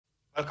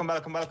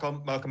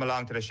Welcome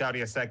along to the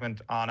shoutiest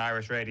segment on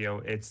Irish radio.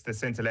 It's the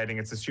scintillating,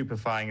 it's the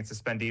stupefying, it's the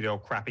splendido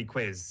crappy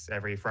quiz.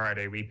 Every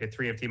Friday we pit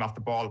three of team off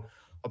the ball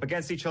up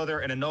against each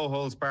other in a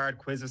no-holds-barred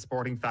quiz of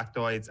sporting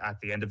factoids at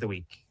the end of the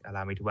week.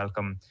 Allow me to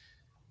welcome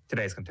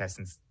today's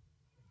contestants.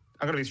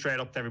 I'm going to be straight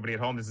up to everybody at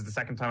home. This is the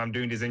second time I'm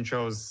doing these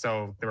intros,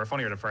 so they were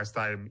funnier the first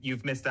time.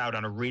 You've missed out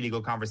on a really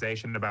good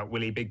conversation about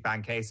Willie Big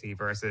Bang Casey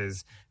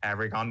versus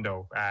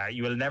Rigondo.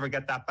 You will never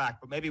get that back,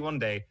 but maybe one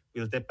day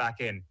we'll dip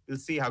back in. We'll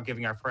see how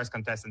giving our first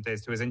contestant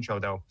is to his intro,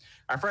 though.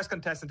 Our first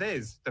contestant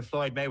is the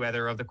Floyd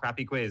Mayweather of the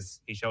crappy quiz.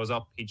 He shows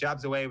up, he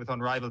jabs away with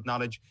unrivaled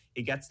knowledge,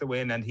 he gets the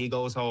win, and he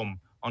goes home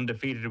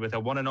undefeated with a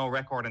 1-0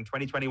 record in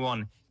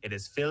 2021. It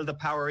is Phil the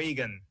Power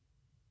Egan.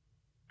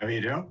 How are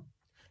you doing?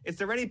 Is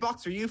there any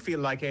boxer you feel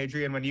like,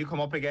 Adrian, when you come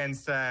up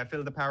against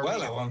Phil the Power?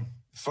 Well,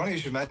 funny you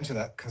should mention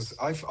that, because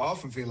I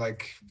often feel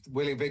like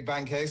Willie Big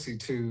Bang Casey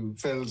to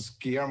Phil's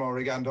Guillermo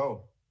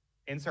Rigondo.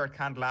 Insert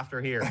canned laughter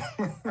here.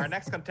 Our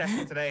next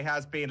contestant today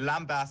has been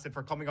lambasted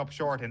for coming up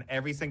short in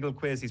every single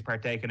quiz he's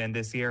partaken in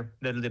this year.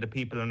 Little did the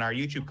people in our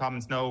YouTube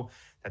comments know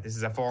that this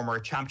is a former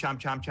champ.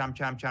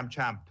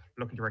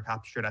 Looking to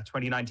recapture that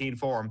 2019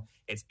 form.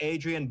 It's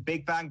Adrian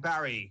Big Bang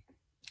Barry.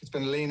 It's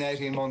been a lean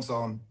 18 months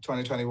on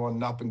 2021,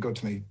 not been good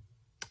to me.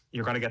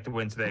 You're going to get the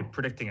win today,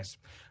 predicting it.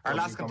 Our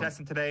last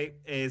contestant today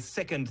is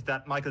sickened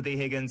that Michael D.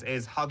 Higgins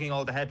is hogging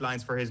all the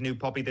headlines for his new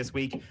puppy this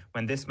week,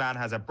 when this man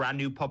has a brand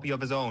new puppy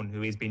of his own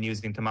who he's been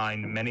using to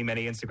mine many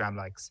Instagram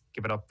likes.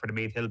 Give it up for the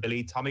Meath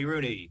Hillbilly, Tommy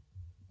Rooney.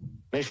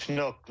 Miss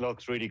Nook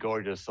looks really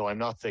gorgeous, so I'm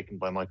not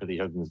sickened by Michael D.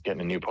 Higgins getting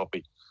a new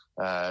puppy.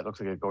 It looks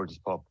like a gorgeous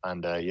pup.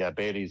 And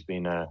Bailey's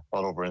been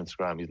all over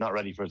Instagram. He's not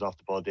ready for his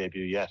off-the-ball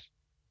debut yet.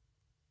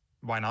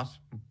 Why not?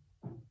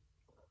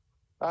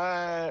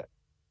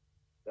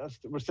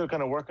 We're still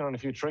kind of working on a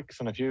few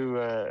tricks and a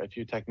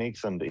few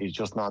techniques, and he's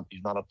not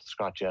up to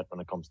scratch yet when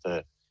it comes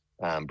to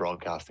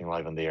broadcasting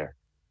live on the air.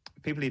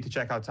 People need to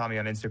check out Tommy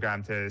on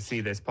Instagram to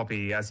see this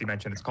puppy. As you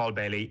mentioned, it's called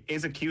Bailey.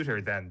 Is it cuter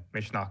than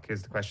Mishnock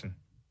is the question?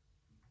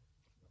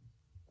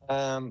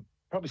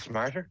 Probably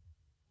smarter.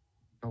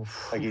 Oh.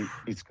 Like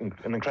he's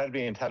an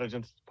incredibly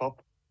intelligent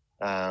pup.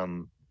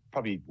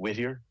 Probably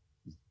wittier.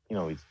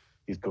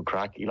 He's good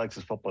crack. He likes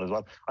his football as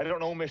well. I don't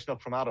know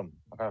Mishnock from Adam,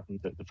 apart from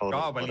the photo.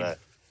 Oh, well,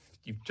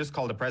 you've just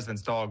called the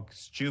president's dog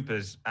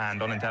stupid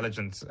and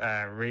unintelligent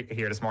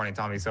here this morning,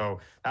 Tommy.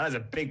 So that is a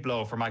big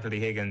blow for Michael D.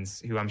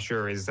 Higgins, who I'm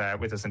sure is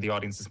with us in the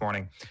audience this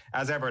morning.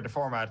 As ever, the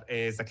format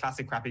is a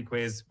classic crappy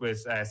quiz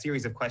with a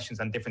series of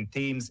questions on different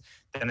themes.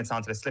 Then it's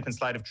on to the slip and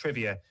slide of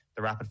trivia,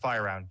 the rapid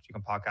fire round. You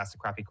can podcast the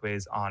crappy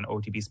quiz on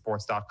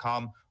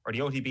otbsports.com or the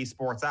OTB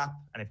Sports app.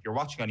 And if you're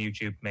watching on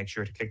YouTube, make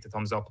sure to click the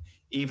thumbs up,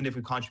 even if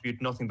we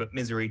contribute nothing but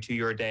misery to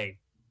your day.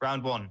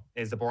 Round one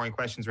is the boring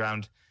questions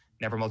round,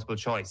 never multiple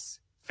choice.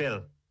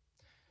 Phil,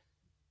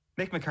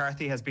 Mick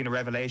McCarthy has been a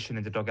revelation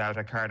in the dugout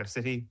at Cardiff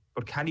City,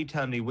 but can you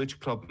tell me which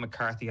club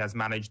McCarthy has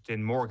managed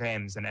in more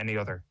games than any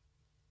other?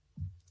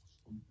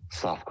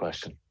 Soft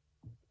question.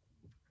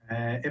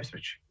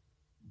 Ipswich.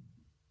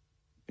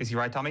 Is he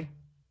right, Tommy?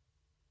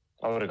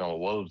 I would have gone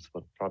with Wolves,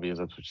 but probably is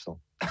Ipswich, so.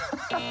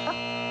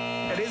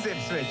 It is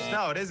Ipswich.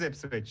 No, it is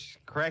Ipswich.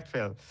 Correct,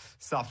 Phil.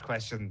 Soft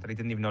question that he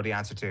didn't even know the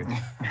answer to.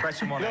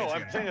 Question one. No,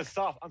 Adrian. I'm saying it's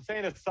soft. I'm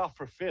saying it's soft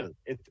for Phil.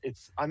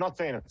 I'm not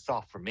saying it's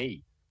soft for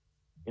me.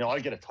 I'll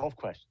get a tough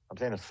question. I'm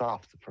saying it's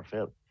soft for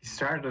Phil. He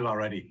started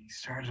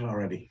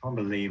already.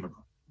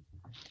 Unbelievable.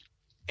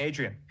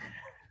 Adrian,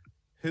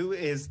 who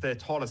is the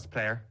tallest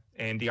player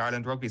in the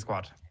Ireland rugby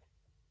squad?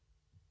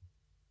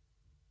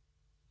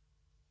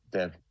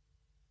 Dev.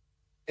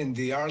 In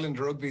the Ireland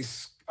rugby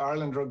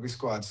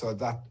squad, so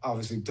that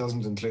obviously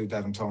doesn't include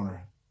Devin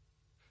Toner.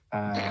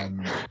 It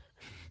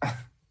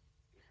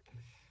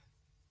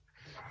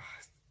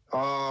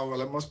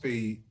must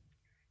be.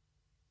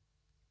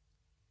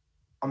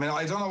 I mean,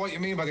 I don't know what you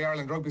mean by the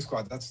Ireland rugby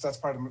squad. That's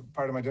part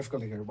of my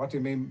difficulty here. What do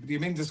you mean? Do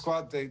you mean the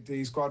squad,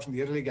 the squad from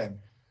the Italy game?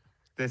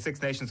 The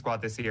Six Nations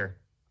squad this year.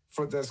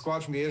 For the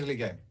squad from the Italy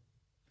game?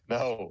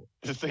 No,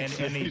 the Six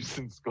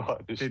Nations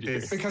squad this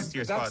year. Because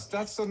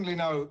that's suddenly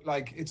now,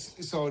 like, it's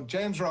so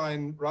James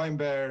Ryan, Ryan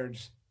Baird,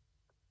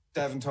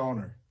 Devin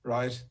Toner,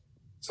 right?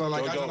 So,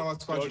 like, I don't know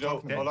what squad you're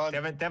talking about.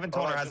 Devin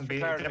Toner hasn't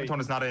been. Devin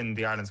Toner's not in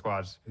the Ireland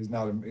squad. He's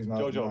not.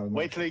 Jojo,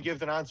 wait till he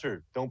gives an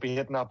answer. Don't be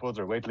hitting that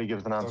buzzer. Wait till he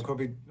gives an answer. So it could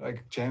be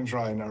like James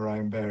Ryan or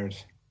Ryan Baird.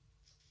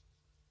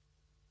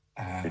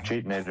 You're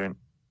cheating, Adrian.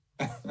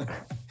 I'm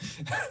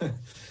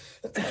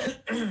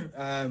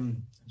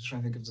just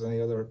trying to think if there's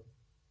any other.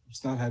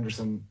 It's not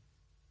Henderson.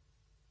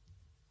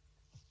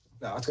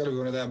 No, it's got to be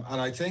one of them. And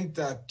I think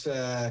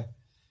that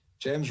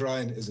James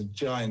Ryan is a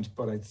giant,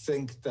 but I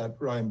think that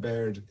Ryan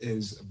Baird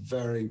is a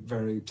very,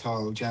 very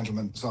tall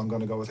gentleman. So I'm going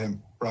to go with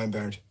him, Ryan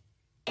Baird.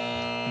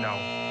 No,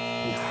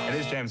 it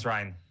is James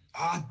Ryan.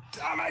 Ah,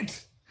 damn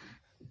it!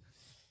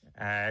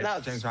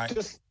 James Ryan.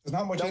 There's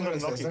not much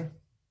English, is there?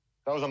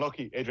 That was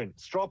unlucky, Adrian.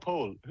 Straw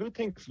poll. Who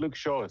thinks Luke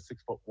Shaw is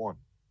 6'1"?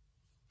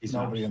 He's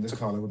nobody in this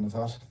call, I wouldn't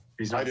have thought.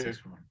 He's not 6'1".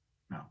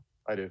 No.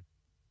 I do.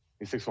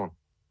 He's 6'1".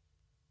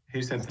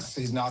 Who said that?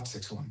 He's not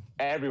 6'1".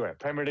 Everywhere.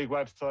 Premier League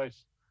website,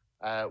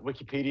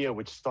 Wikipedia,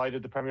 which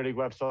cited the Premier League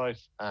website.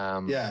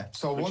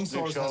 So one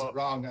source has it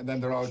wrong, and then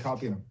they're all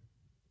copying him.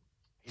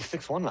 He's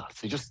 6'1",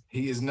 lads.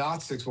 He is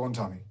not 6'1",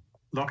 Tommy.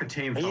 Look at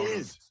team He photos.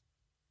 is.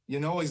 You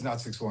know he's not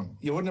 6'1".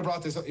 You wouldn't have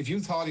brought this up. If you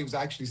thought he was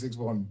actually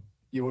 6'1",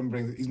 you wouldn't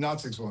bring it. He's not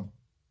 6'1".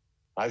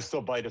 I've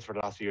stood by this for the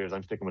last few years.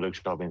 I'm sticking with Luke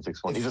Shaw being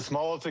 6'1". He's a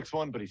small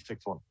 6'1", but he's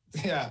 6'1".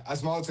 Yeah, a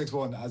small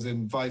 6'1", as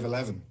in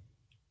 5'11".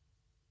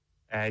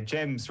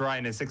 James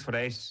Ryan is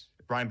 6'8".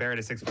 Ryan Barrett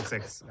is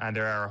 6'6", and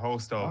there are a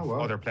host of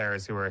other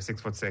players who are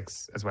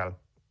 6'6" as well.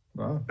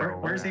 Wow.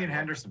 Where's Ian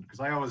Henderson? Because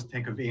I always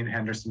think of Ian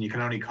Henderson. You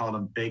can only call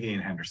him Big Ian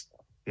Henderson.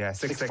 Yeah,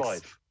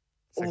 6'5".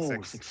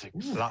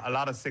 6'6". A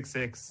lot of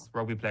 6'6"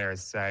 rugby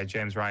players.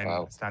 James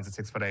Ryan stands at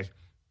 6'8".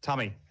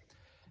 Tommy,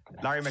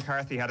 Larry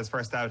McCarthy had his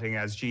first outing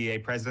as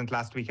GEA president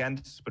last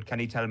weekend, but can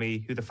you tell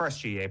me who the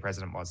first GEA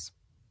president was?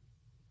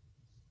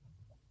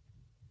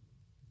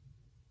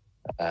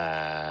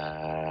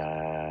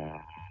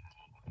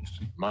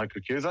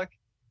 Michael Cusack?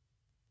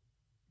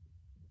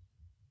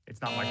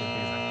 It's not Michael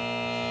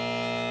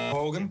Cusack.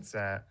 Hogan? It's,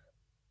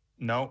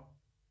 no.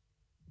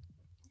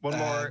 One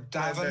more.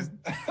 Davin.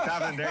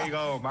 Davin, there you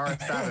go. Morris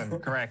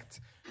Davin, correct.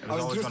 I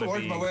was just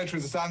working my way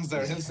through the stands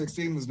there. Hill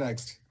 16 was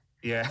next.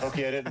 Yeah.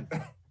 Okay, I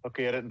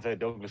didn't say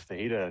Douglas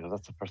Tejeda, because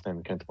that's the first name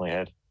that came to my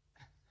head.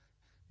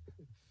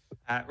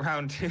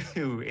 Round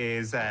two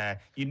is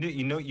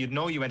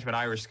you went to an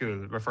Irish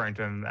school, referring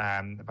to him,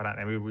 but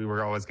we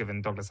were always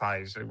given Douglas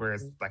Hyde.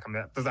 Whereas,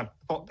 does that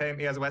paint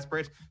me as a West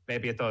Brit?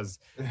 Maybe it does.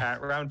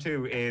 Round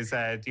two is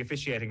the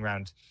officiating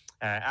round.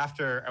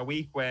 After a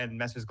week when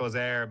Messrs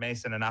Gozair,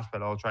 Mason and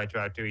Atwell all tried to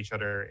outdo each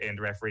other in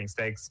the refereeing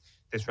stakes,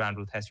 this round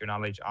will test your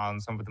knowledge on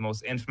some of the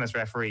most infamous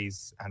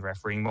referees and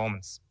refereeing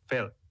moments.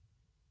 Phil.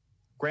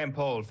 Graham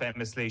Poll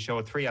famously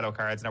showed 3 yellow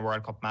cards in a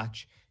World Cup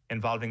match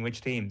involving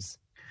which teams?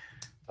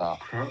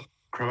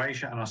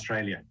 Croatia and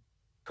Australia.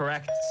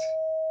 Correct.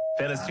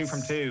 Phil is 2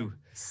 from 2.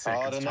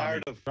 The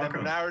narrative. The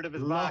narrative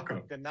is back.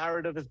 The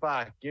narrative is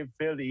back. Give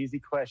Phil the easy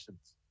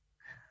questions.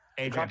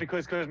 Adrian. Copy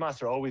quiz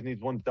master always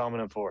needs one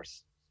dominant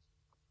force.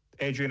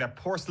 Adrian, a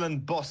porcelain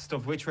bust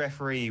of which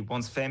referee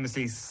once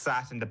famously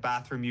sat in the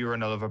bathroom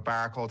urinal of a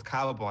bar called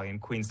Cowboy in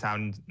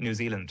Queenstown, New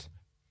Zealand?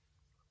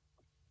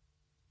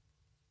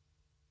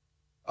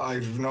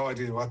 I've no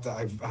idea what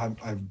that.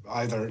 I've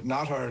either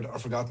not heard or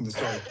forgotten the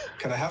story.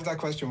 Can I have that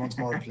question once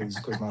more, please,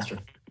 Quizmaster?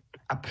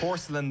 A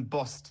porcelain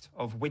bust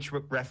of which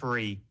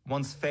referee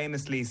once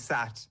famously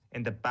sat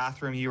in the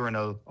bathroom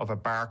urinal of a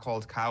bar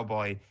called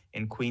Cowboy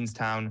in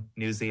Queenstown,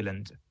 New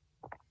Zealand?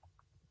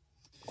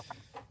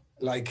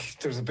 Like,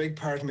 there's a big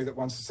part of me that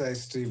wants to say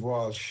Steve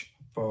Walsh,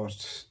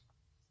 but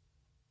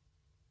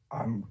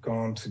I'm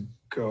going to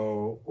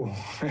go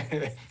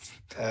with,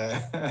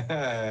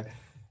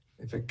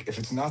 if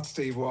it's not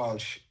Steve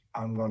Walsh,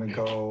 I'm going to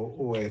go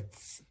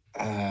with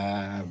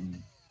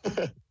I'm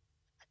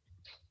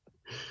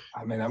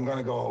going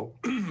to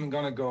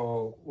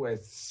go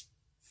with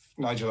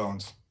Nigel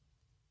Owens.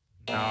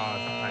 No,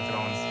 it's not Nigel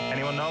Owens.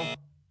 Anyone know?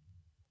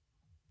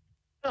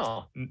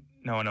 No.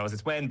 No one knows.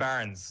 It's Wayne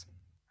Barnes.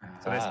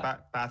 So this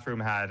bathroom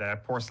had a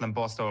porcelain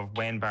bust of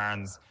Wayne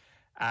Barnes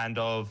and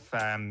of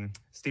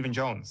Stephen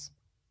Jones,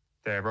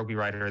 the rugby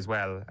writer as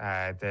well.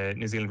 The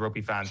New Zealand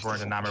rugby fans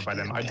weren't enamoured by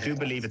them. I do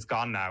believe it's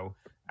gone now,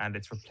 and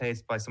it's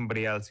replaced by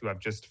somebody else who I've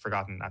just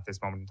forgotten at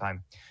this moment in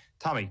time.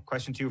 Tommy,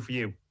 question 2 for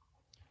you.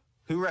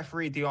 Who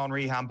refereed the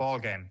Henri handball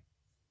game?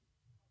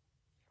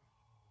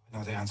 I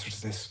know the answer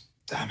to this.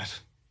 Damn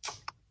it.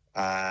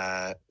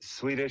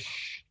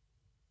 Swedish.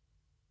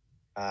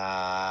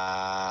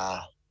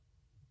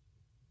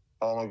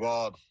 Oh my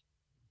God.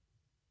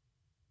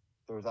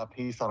 There was that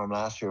piece on him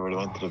last year where they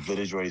went to the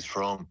village where he's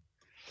from.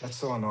 That's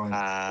so annoying.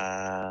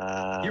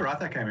 You were at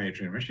that game,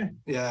 Adrian, weren't you?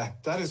 Yeah,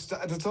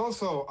 that's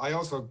also. I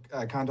also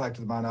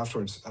contacted the man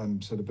afterwards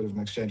and had a bit of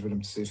an exchange with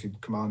him to see if he'd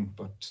come on,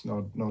 but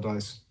no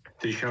dice.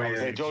 Did he show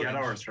you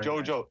yellow or straight?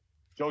 Jojo,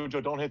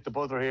 don't hit the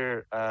buzzer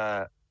here.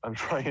 I'm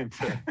trying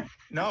to.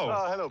 No.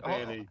 Oh, hello,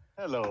 Bailey.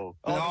 Hello.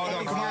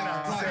 No, come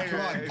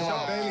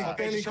on.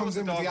 Bailey comes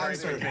in with the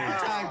answer.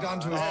 Tagged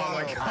onto his Oh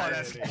my God,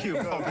 that's a cute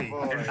puppy.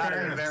 That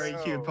is a very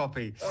cute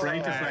puppy.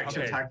 Great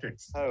deflection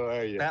tactics. How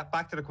are you?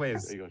 Back to the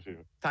quiz. There you go,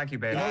 Shiva. Thank you,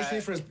 Bailey.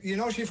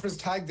 Schiffer's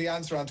tagged the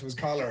answer onto his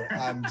collar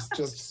and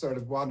just sort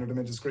of wandered him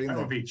into screen. That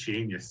would be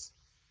genius.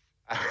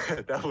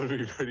 That would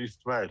be pretty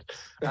smart.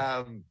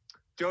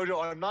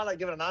 Jojo, I'm not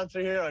giving an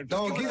answer here.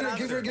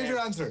 Give your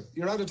answer.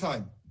 You're out of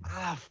time.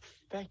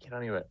 Thank you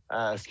anyway.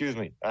 Excuse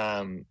me.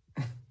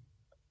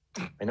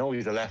 I know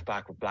he's a left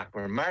back with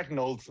Blackburn. Martin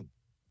Olsen.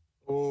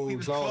 Oh, he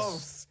was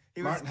close.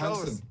 Martin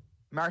Hansen.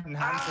 Martin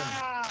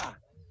Hansen.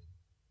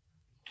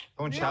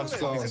 Don't shout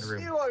close. in the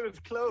room. I knew I was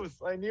close.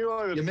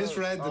 You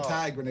misread the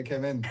tag when it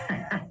came in.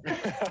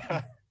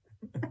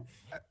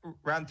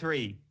 Round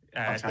 3.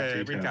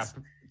 The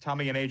recap.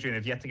 Tommy and Adrian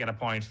have yet to get a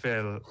point.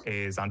 Phil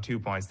is on 2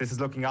 points. This is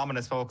looking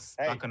ominous, folks.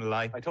 Hey, not going to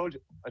lie. I told you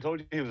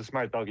he was a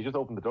smart dog. He just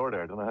opened the door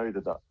there. I don't know how he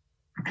did that.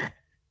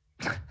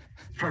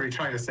 Probably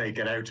trying to say,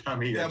 get out,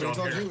 Tommy. Yeah, but I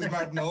told you it was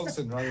Martin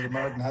Olsen rather than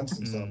Martin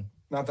Hansen, so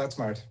not that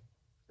smart.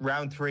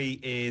 Round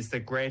 3 is the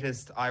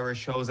greatest Irish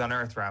shows on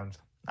earth round.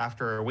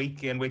 After a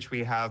week in which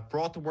we have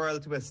brought the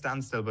world to a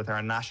standstill with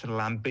our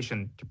national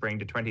ambition to bring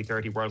the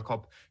 2030 World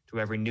Cup to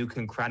every nook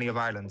and cranny of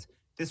Ireland,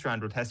 this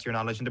round will test your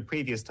knowledge in the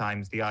previous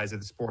times the eyes of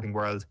the sporting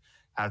world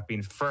have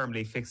been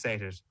firmly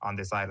fixated on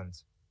this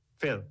island.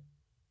 Phil,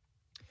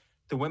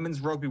 the Women's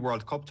Rugby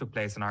World Cup took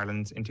place in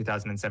Ireland in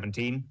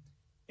 2017.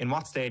 In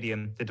what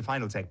stadium did the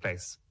final take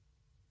place?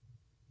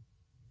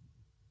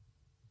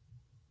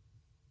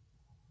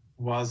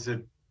 Was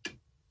it?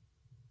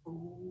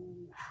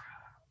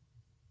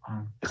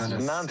 This is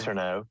an answer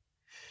now.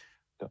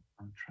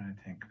 I'm trying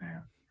to think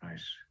now. Right.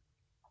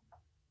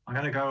 I'm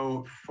going to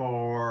go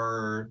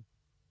for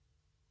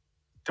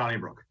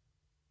Donnybrook.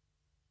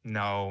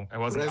 No, it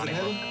wasn't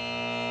Donnybrook.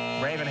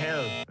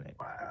 Ravenhill.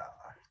 Wow.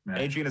 Man.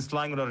 Adrian is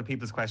flying with other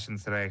people's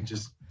questions today.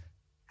 Just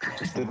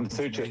Didn't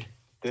suit you.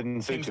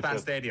 Didn't suit you. Kingspan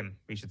Stadium,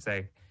 we should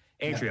say.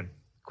 Adrian,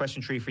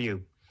 question 3 for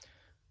you.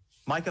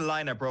 Michael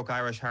Lynagh broke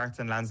Irish hearts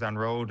in Lansdowne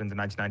Road in the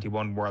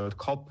 1991 World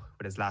Cup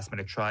with his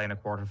last-minute try in a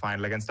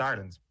quarter-final against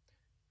Ireland.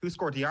 Who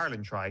scored the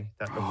Ireland try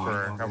that looked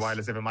for a while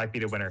as if it might be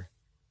the winner?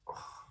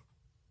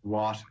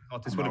 what? I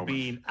thought this would have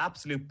been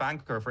absolute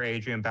banker for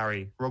Adrian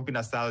Barry. Rugby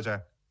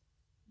nostalgia.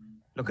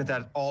 Look at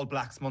that All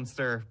Blacks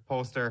Munster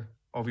poster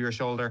over your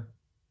shoulder.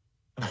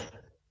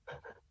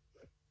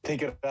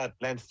 Think of that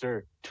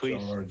Leinster tweet.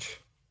 George.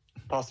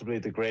 Possibly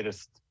the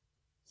greatest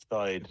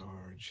side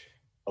George.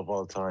 of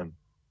all time.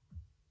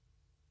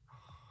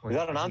 Is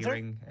that an answer?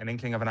 An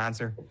inkling of an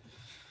answer.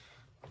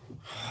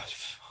 Oh,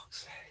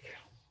 fuck's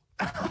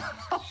sake.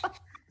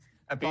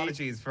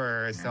 Apologies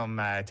for some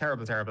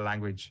terrible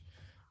language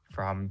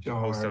from the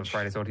host of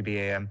Friday's OTB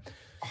AM.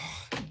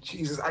 Oh,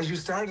 Jesus, as you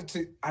started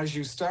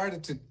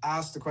to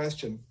ask the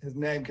question, his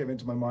name came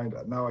into my mind.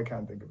 Now I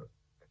can't think of it.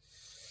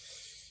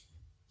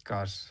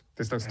 God,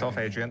 this looks tough,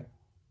 Adrian.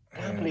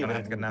 I can't believe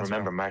I didn't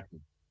remember Martin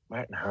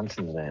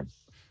Hansen's name.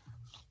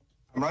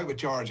 I'm right with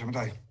George, haven't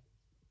I?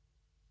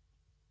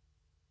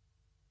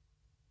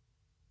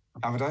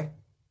 Haven't I?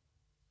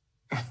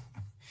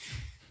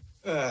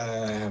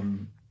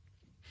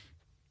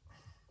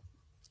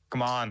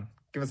 Come on,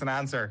 give us an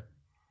answer.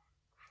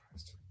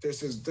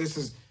 This has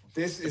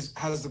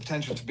the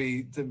potential to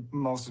be the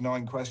most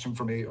annoying question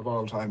for me of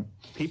all time.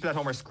 People at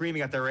home are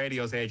screaming at their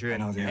radios,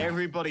 Adrian. I know, yeah.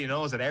 Everybody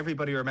knows it.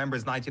 Everybody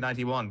remembers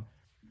 1991.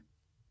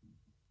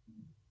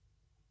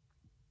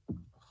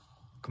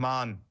 Come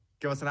on,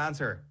 give us an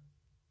answer.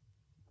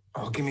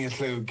 Oh, give me a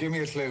clue. Give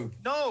me a clue.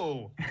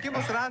 No, give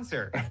us an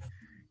answer.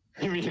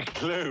 Give me a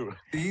clue.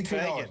 You two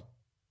know it.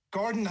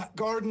 Gordon.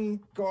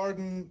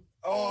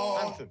 Oh,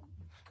 Hansen.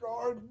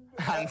 Gordon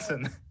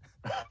Hansen.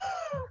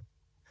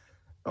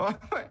 Oh,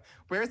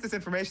 where's this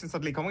information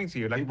suddenly coming to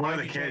you? Like one of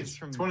the kids.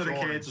 It's one of the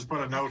kids just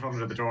put a note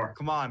under the door.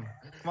 Come on,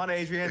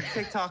 Adrian.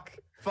 TikTok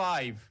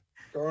 5,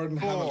 Gordon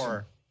 4.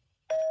 Hamilton.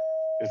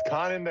 Is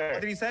Con in there?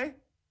 What did he say?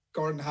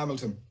 Gordon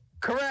Hamilton.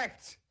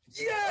 Correct.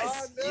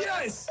 Yes! Oh, no.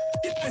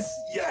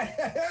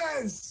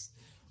 Yes!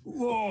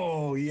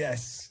 Whoa,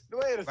 yes.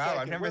 Wait a Wow,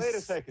 second. Wait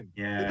a second.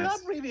 Yes. Did that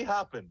really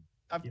happen?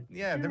 I've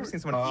never seen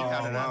someone eke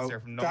out an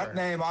answer from nowhere. That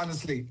name,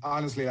 honestly,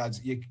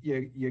 lads,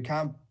 you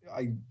can't.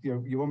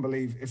 You wouldn't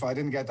believe if I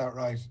didn't get that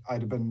right. I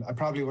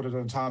probably would have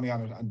done Tommy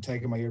on it and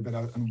taken my earbit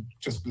out and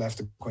just left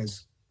the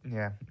quiz.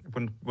 Yeah,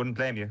 wouldn't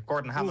blame you.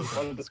 Gordon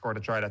Hamilton scored a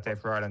try that day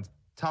for Ireland.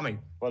 Tommy.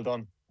 Well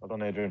done,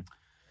 Adrian.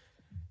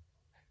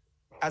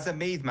 As a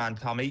Meath man,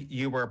 Tommy,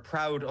 you were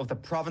proud of the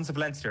province of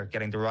Leinster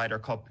getting the Ryder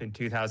Cup in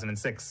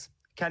 2006.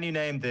 Can you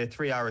name the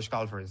 3 Irish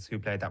golfers who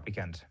played that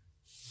weekend?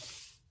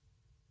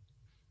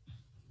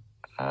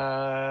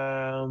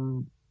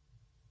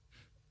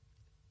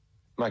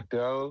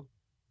 McDowell.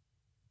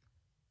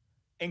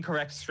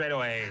 Incorrect straight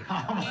away.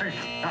 Oh my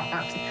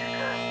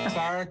God.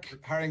 Clark,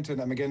 Harrington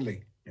and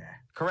McGinley. Yeah.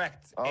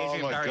 Correct. Oh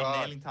Adrian my Barry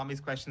God. nailing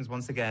Tommy's questions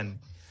once again.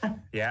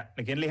 Yeah,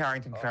 McGinley,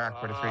 Harrington,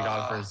 Clark were the 3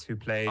 golfers who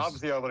played.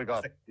 Obviously, I would have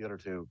got the other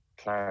 2.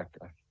 Clark.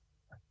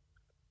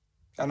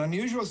 An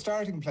unusual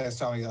starting place,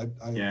 Tommy, I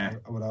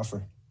would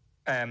offer.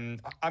 I'm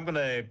going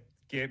to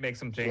make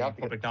something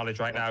public knowledge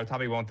right now.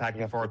 Tommy won't tag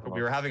me for it, but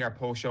we were having our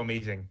post-show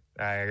meeting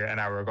an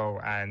hour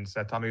ago, and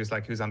Tommy was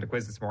like, who's on the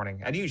quiz this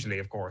morning? And usually,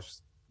 of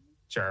course,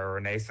 Ger or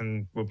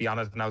Nathan would be on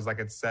it, and I was like,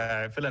 it's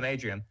Phil and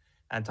Adrian.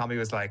 And Tommy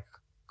was like,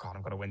 God,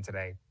 I'm going to win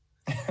today.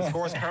 The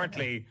scores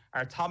currently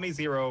are Tommy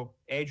 0,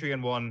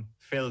 Adrian 1,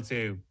 Phil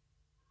 2.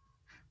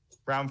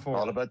 Round 4.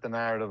 All about the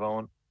narrative,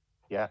 Owen.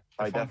 Yeah,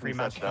 I definitely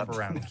match said that.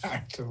 round.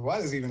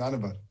 What is even on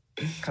about?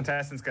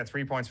 Contestants get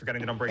 3 points for getting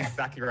the number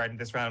exactly right in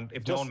this round.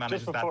 If no one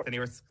manages that, the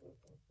nearest.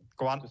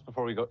 Go on. Just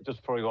before we go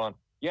on.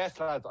 Yes,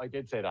 lads, I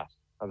did say that.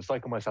 I was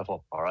psyching myself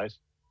up. All right.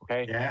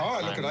 Okay. Yeah.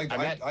 Oh, look,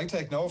 I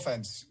take no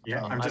offence.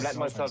 Yeah, I'm I'm just letting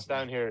myself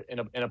down here in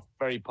a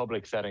very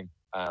public setting.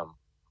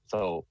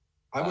 So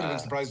I would have been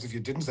surprised if you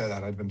didn't say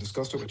that. I'd been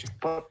disgusted with you.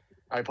 But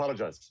I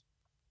apologise.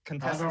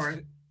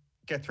 Contestants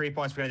get 3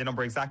 points for getting the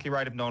number exactly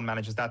right. If no one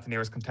manages that, the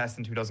nearest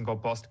contestant who doesn't go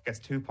bust gets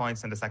 2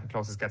 points, and the second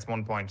closest gets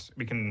 1 point.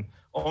 We can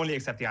only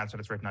accept the answer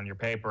that's written on your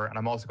paper, and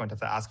I'm also going to have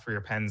to ask for your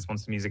pens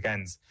once the music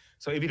ends.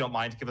 So if you don't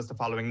mind, give us the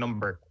following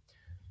number: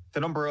 the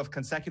number of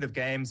consecutive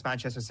games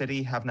Manchester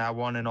City have now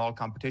won in all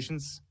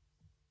competitions,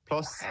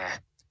 plus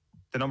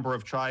the number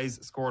of tries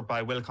scored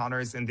by Will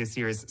Connors in this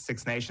year's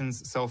Six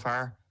Nations so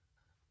far,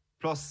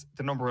 plus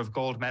the number of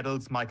gold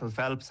medals Michael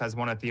Phelps has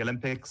won at the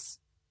Olympics,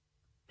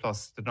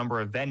 plus the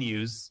number of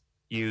venues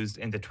used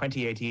in the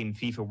 2018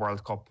 FIFA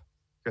World Cup.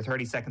 Your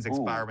 30 seconds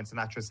expire when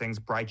Sinatra sings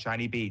Bright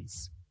Shiny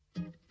Beads.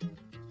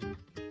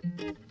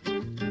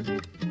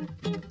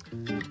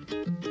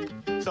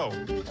 So,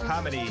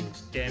 how many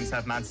games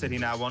have Man City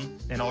now won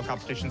in all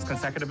competitions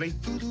consecutively?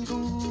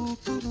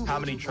 How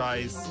many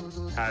tries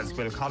has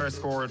Will Connors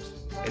scored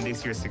in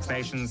this year's Six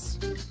Nations?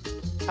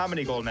 How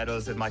many gold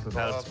medals did Michael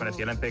Phelps win at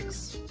the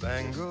Olympics?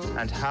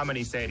 And how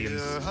many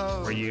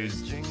stadiums were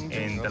used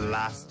in the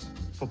last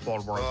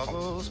Football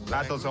World Cup?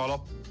 Add those all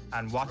up,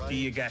 and what do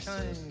you get?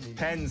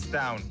 Pens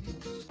down.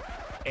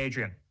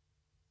 Adrian.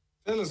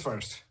 Phil is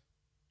first.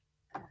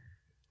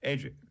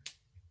 Adrian.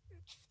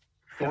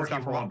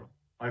 41.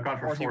 I've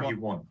got for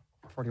 41.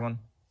 41.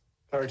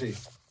 30.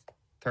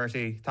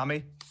 30.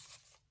 Tommy?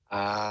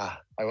 I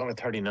went with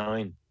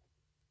 39.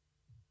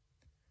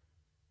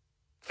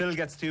 Phil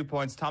gets 2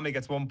 points. Tommy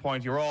gets 1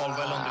 point. You're all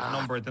well under the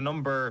number. The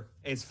number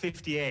is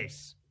 58.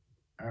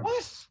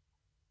 What?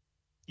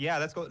 Yeah,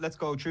 let's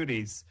go through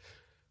these.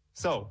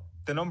 So,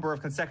 the number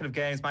of consecutive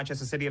games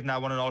Manchester City have now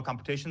won in all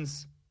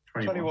competitions?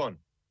 21.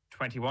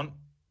 21.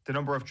 The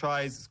number of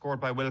tries scored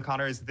by Will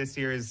Connors this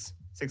year's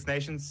Six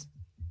Nations?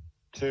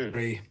 2.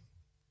 3.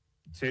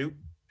 2.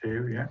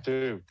 2, yeah.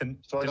 2. The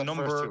First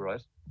number, two,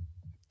 right?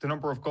 the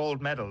number of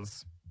gold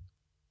medals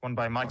won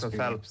by Michael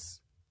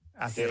Phelps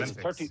at the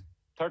Olympics?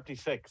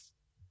 36.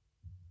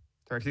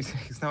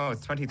 36? No,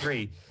 it's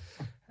 23.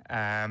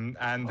 And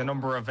the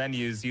number of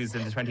venues used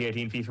in the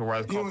 2018 FIFA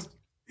World Cup?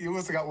 You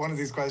must have got one of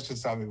these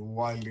questions, Tommy,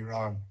 wildly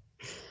wrong.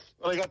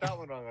 Well, I got that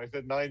one wrong. I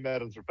said 9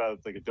 medals for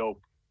Phelps, like a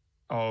dope.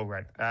 Oh,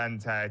 right.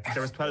 And there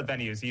was 12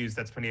 venues used.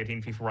 That's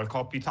 2018 FIFA World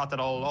Cup. You tot that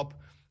all up,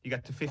 you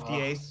get to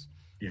 58.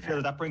 Yeah.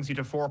 Phil, that brings you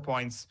to 4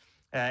 points.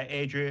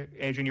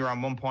 Adrian, you're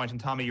on 1 point, and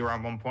Tommy, you're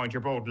on 1 point.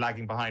 You're both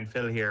lagging behind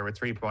Phil here with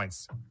 3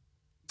 points.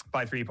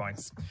 By 3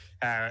 points.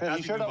 Phil,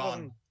 you sure that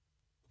wasn't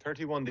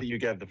 31 that you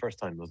gave the first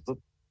time, was it?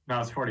 No,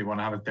 it's 41.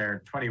 I have it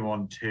there.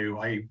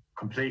 21-2. I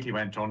completely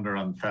went under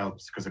on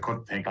Phelps because I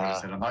couldn't think of it.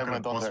 I said, I'm not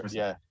going to bust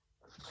myself.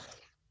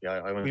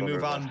 We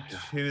move on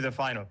to the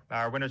final.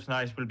 Our winner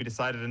tonight will be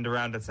decided in the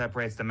round that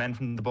separates the men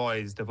from the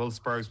boys, the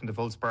Wolfsburgs from the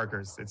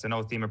Wolfsburgers. It's a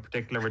no theme in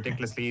particular,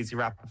 ridiculously easy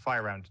rapid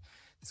fire round.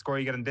 The score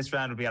you get in this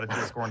round will be added to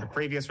the score in the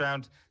previous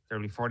round. There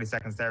will be 40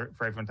 seconds there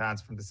for everyone to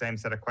answer from the same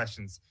set of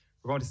questions.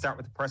 We're going to start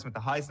with the person with the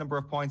highest number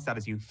of points. That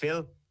is you,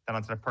 Phil. Then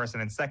on to the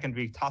person in second.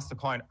 We tossed a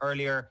coin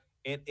earlier.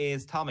 It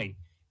is Tommy.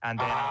 And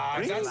then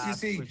that's, you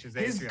see,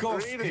 his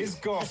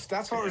guff.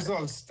 That's what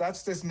results.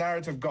 That's this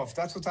narrative guff.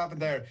 That's what's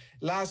happened there.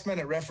 Last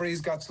minute,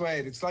 referees got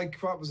swayed. It's like,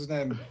 what was his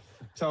name?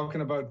 Talking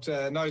about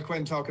Niall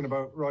Quinn talking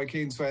about Roy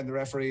Keane swaying the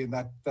referee in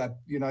that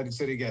United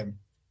City game.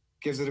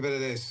 Gives it a bit of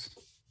this.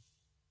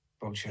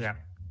 Bullshit. Yeah.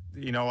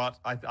 You know what?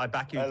 I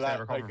back you to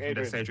recover from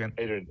this, Adrian.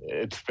 Adrian,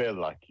 it's Phil,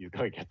 like, you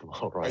got to get them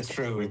all right. It's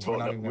true. We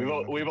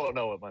both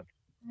know it, man.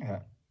 Yeah.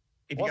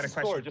 If you What's get a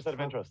the score, question, just out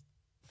of interest?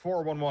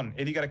 4-1-1.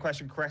 If you get a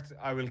question correct,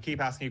 I will keep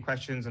asking you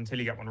questions until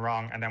you get one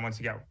wrong. And then once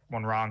you get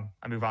one wrong,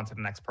 I move on to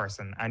the next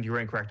person. And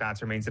your incorrect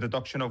answer means a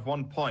deduction of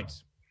 1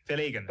 point. Phil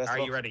Egan, are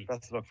you ready?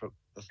 Best of luck for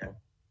this one.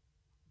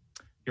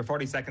 Your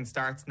 40 seconds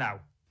starts now.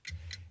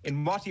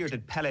 In what year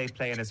did Pele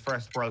play in his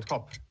first World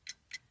Cup?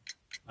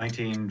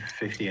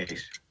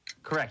 1958.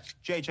 Correct.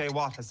 JJ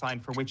Watt has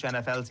signed for which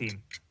NFL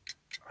team?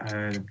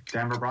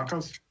 Denver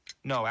Broncos?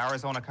 No,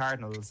 Arizona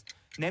Cardinals.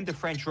 Name the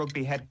French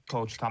rugby head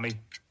coach, Tommy.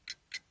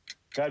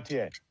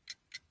 Galtier,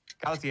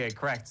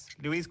 correct.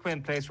 Louise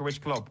Quinn plays for which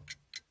club?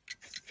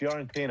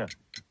 Fiorentina.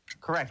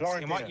 Correct.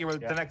 In what year will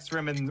the next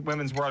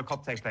Women's World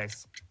Cup take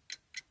place?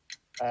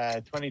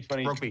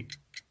 2020.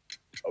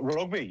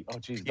 Rugby. Oh,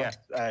 jeez. Yeah.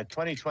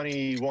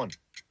 2021.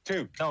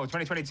 2. No,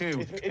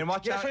 2022.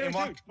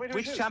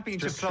 Which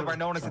championship club are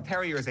known as the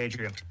Terriers,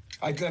 Adrian?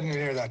 I didn't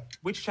hear that.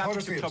 Which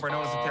championship club are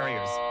known as the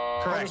Terriers?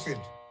 Correct.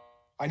 Huddersfield.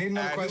 I need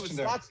another question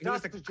there.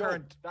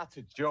 That's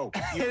a joke.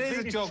 It is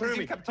a joke.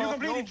 You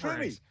completely threw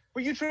me.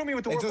 But you threw me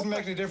with the word. It doesn't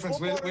make any difference.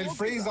 We'll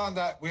freeze on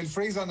that. We'll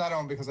freeze on that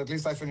because at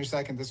least I finished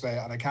second this way,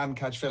 and I can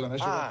catch Phil unless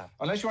you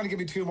want to give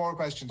me 2 more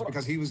questions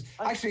because he was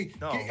I think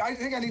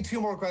I need 2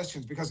 more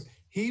questions because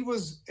he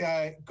was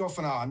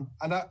guffing on,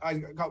 and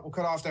I got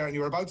cut off there, and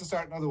you were about to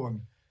start another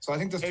one. So I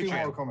think there's 2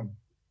 more coming.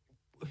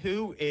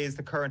 Who is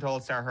the current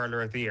All-Star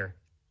hurler of the year?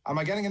 Am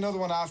I getting another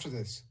one after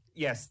this?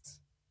 Yes.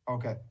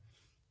 Okay.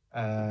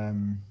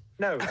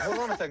 No, hold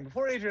on a second.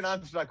 Before Adrian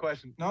answers that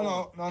question,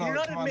 no. Can you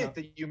not admit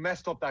that you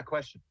messed up that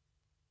question?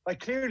 Like,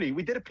 clearly,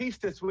 we did a piece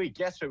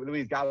yesterday with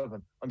Louise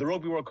Galvin on the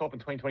Rugby World Cup in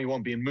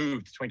 2021 being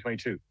moved to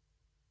 2022.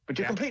 But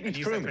you completely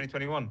threw me.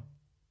 2021.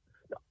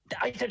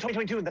 I said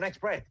 2022 in the next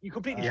breath. You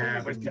completely threw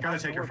me. But you got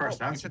to take your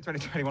first answer. You said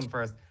 2021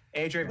 first.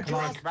 Adrian, come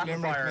on, rapid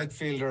Limerick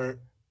fire.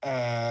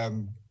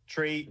 midfielder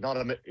 3. He's not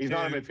a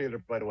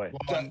midfielder, by the way.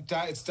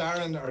 It's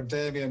Darren or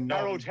Damien.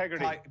 Darrow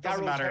Tegarty.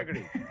 Doesn't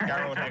matter.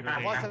 Darrow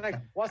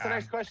Tegarty. What's the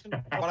next question?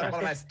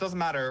 Doesn't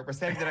matter. We're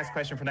saving the next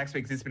question for next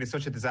week because it's been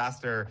such a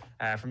disaster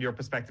from your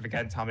perspective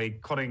again, Tommy,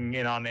 cutting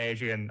in on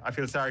Adrian. I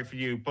feel sorry for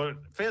you. But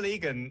Phil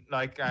Egan,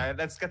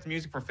 let's get the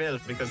music for Phil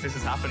because this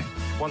has happened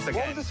once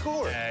again. What was the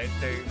score?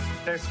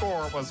 Their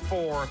score was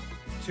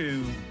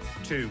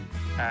 4-2-2.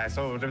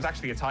 So there was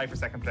actually a tie for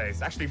second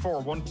place. Actually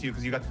 4-1-2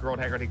 because you got the Darrow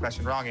Tegarty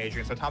question wrong,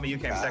 Adrian. So Tommy, you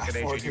came second.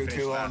 Adrian,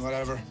 4-2-2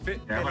 whatever.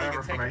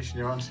 Whatever formation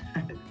you want.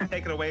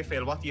 Take it away,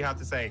 Phil. What do you have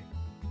to say?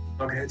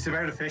 Okay, it's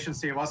about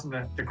efficiency. It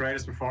wasn't the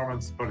greatest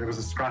performance, but it was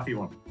a scrappy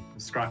one.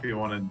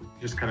 And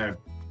just kind of,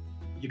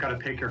 you got to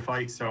pick your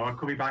fight. So I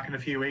could be back in a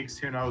few weeks.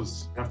 Who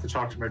knows? I have to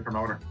talk to my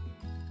promoter.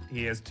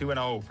 He is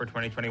 2-0 for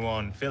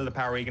 2021. Phil the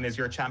Power Egan is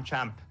your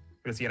champ.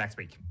 We'll see you next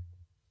week.